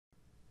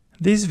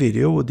This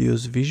video would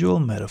use visual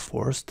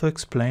metaphors to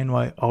explain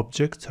why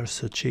objects are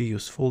such a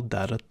useful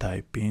data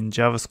type in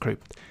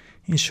JavaScript.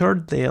 In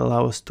short, they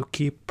allow us to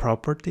keep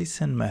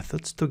properties and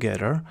methods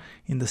together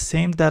in the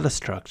same data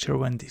structure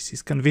when this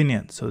is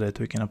convenient, so that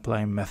we can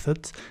apply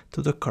methods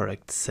to the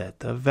correct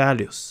set of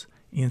values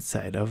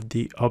inside of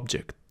the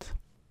object.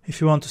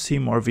 If you want to see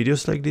more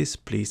videos like this,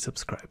 please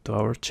subscribe to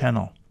our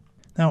channel.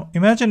 Now,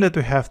 imagine that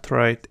we have to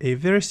write a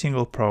very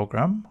single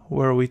program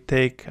where we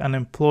take an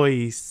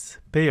employee's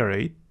pay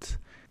rate,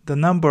 the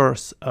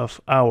numbers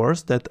of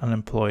hours that an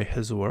employee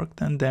has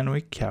worked, and then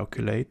we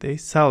calculate a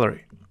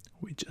salary.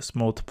 We just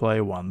multiply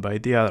one by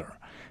the other.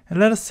 And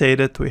let us say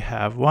that we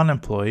have one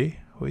employee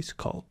who is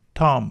called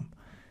Tom.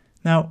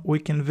 Now, we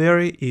can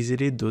very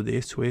easily do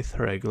this with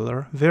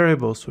regular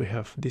variables we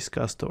have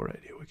discussed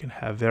already. We can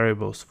have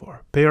variables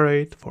for pay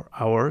rate, for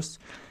hours,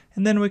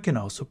 and then we can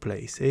also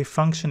place a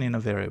function in a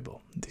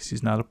variable. This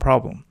is not a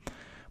problem.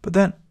 But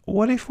then,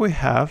 what if we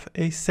have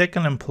a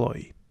second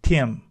employee,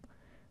 Tim?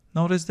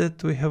 Notice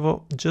that we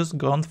have just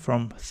gone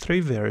from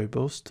 3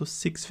 variables to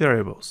 6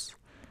 variables.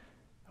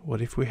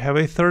 What if we have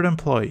a third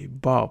employee,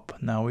 Bob?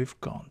 Now we've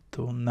gone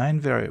to 9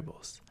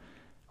 variables.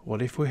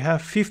 What if we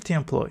have 50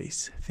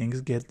 employees?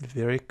 Things get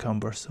very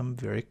cumbersome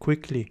very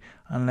quickly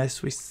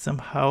unless we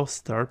somehow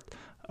start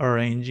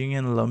arranging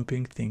and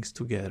lumping things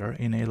together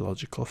in a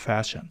logical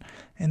fashion.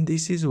 And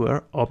this is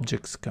where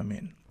objects come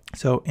in.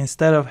 So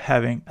instead of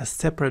having a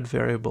separate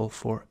variable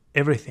for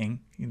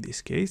everything, in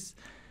this case,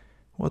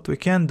 what we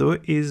can do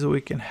is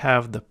we can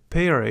have the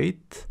pay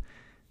rate,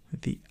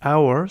 the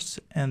hours,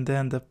 and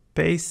then the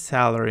pay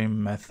salary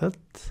method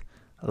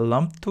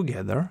lumped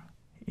together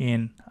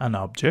in an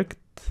object.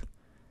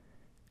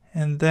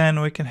 And then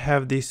we can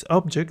have this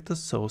object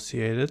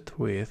associated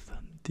with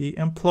the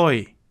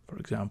employee. For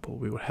example,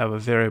 we would have a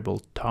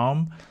variable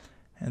Tom,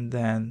 and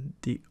then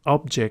the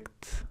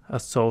object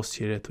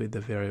associated with the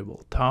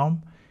variable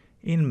Tom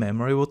in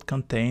memory would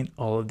contain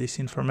all of this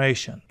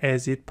information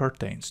as it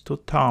pertains to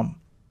Tom.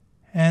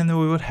 And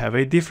we would have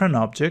a different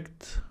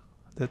object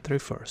that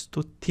refers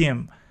to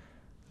Tim.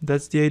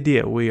 That's the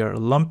idea. We are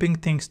lumping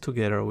things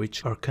together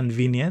which are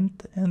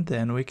convenient, and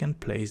then we can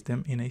place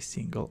them in a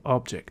single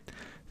object.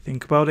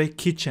 Think about a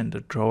kitchen, the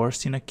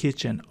drawers in a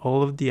kitchen.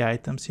 All of the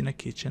items in a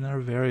kitchen are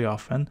very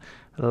often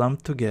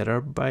lumped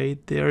together by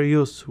their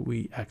use.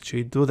 We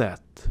actually do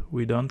that.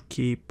 We don't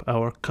keep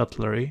our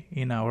cutlery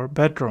in our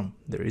bedroom.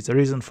 There is a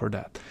reason for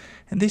that.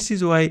 And this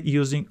is why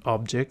using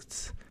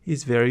objects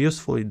is very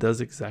useful. It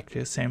does exactly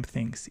the same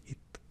things. It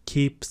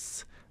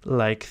keeps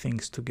like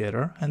things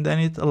together, and then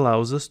it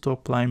allows us to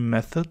apply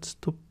methods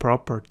to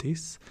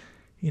properties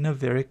in a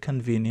very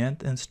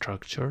convenient and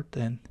structured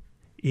and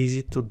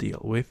easy to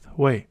deal with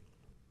way.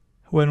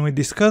 When we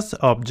discuss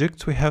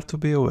objects, we have to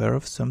be aware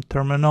of some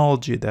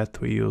terminology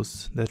that we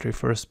use that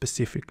refers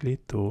specifically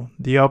to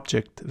the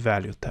object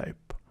value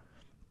type.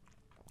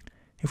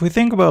 If we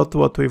think about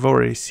what we've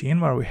already seen,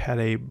 where we had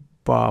a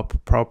Bob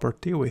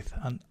property with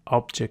an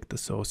object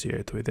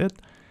associated with it,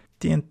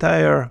 the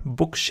entire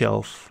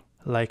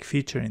bookshelf-like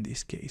feature in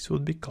this case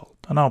would be called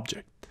an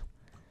object.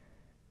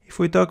 If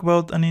we talk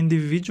about an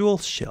individual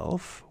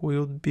shelf, we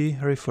would be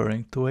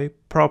referring to a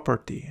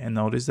property, and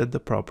notice that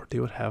the property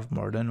would have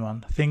more than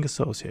one thing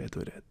associated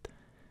with it.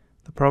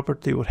 The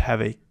property would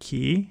have a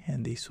key,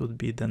 and this would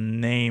be the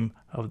name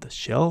of the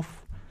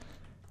shelf,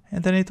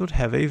 and then it would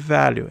have a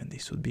value, and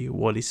this would be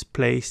what is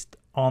placed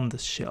on the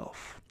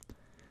shelf.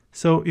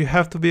 So you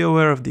have to be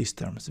aware of these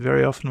terms.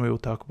 Very often we will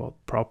talk about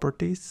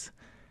properties,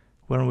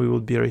 when we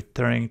will be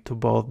returning to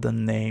both the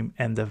name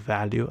and the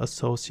value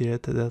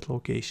associated to that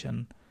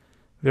location.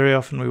 Very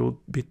often we will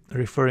be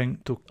referring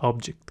to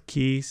object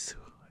keys,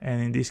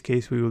 and in this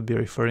case we will be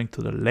referring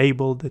to the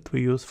label that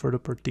we use for the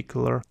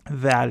particular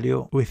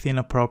value within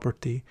a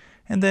property.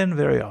 And then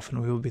very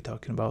often we will be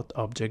talking about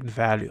object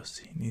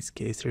values, in this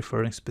case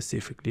referring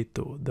specifically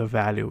to the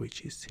value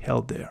which is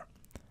held there.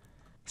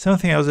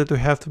 Something else that we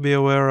have to be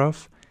aware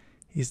of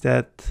is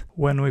that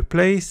when we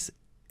place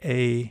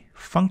a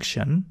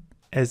function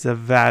as a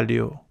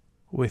value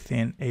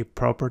within a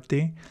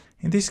property,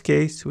 in this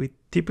case we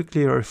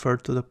typically refer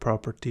to the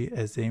property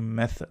as a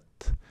method.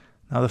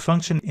 Now the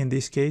function in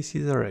this case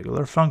is a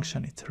regular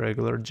function. It's a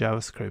regular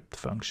JavaScript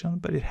function,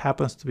 but it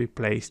happens to be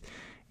placed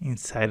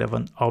inside of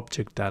an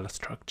object data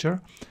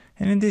structure.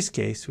 And in this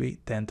case, we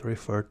tend to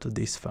refer to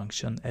this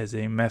function as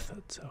a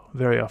method. So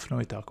very often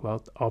we talk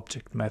about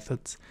object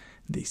methods.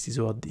 This is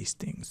what these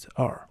things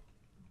are.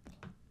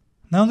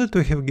 Now that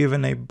we have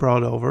given a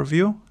broad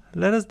overview,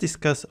 let us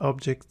discuss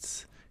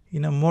objects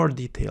in a more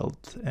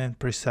detailed and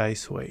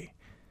precise way.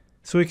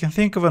 So we can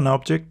think of an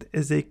object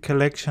as a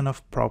collection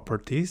of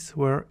properties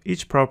where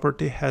each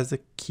property has a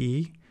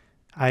key,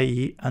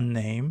 i.e. a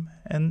name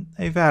and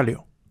a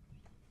value.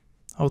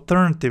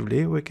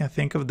 Alternatively, we can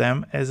think of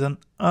them as an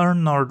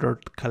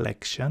unordered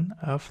collection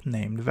of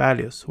named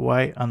values.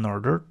 Why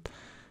unordered?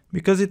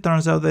 Because it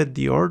turns out that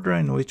the order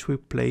in which we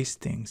place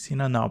things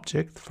in an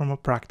object from a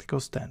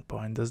practical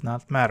standpoint does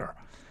not matter.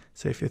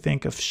 So if you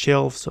think of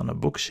shelves on a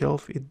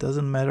bookshelf, it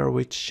doesn't matter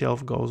which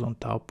shelf goes on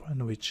top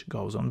and which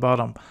goes on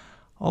bottom.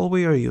 All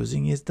we are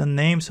using is the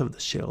names of the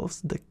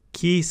shelves, the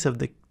keys of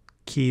the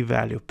key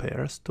value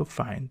pairs to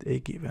find a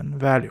given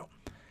value.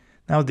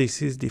 Now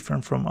this is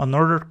different from an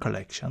ordered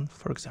collection,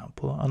 for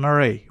example, an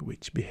array,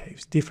 which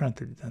behaves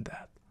differently than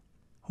that.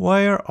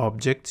 Why are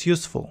objects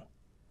useful?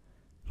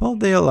 Well,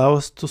 they allow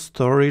us to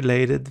store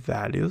related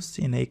values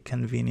in a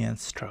convenient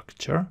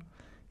structure,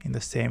 in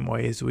the same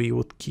way as we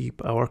would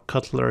keep our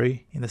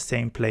cutlery in the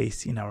same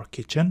place in our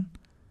kitchen.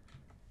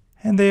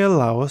 And they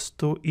allow us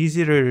to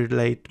easily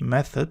relate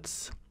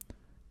methods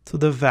to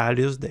the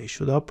values they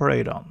should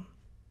operate on.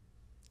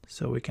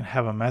 So we can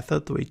have a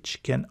method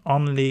which can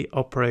only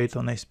operate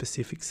on a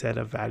specific set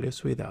of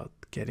values without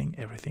getting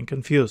everything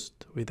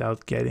confused,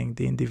 without getting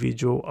the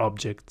individual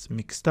objects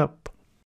mixed up.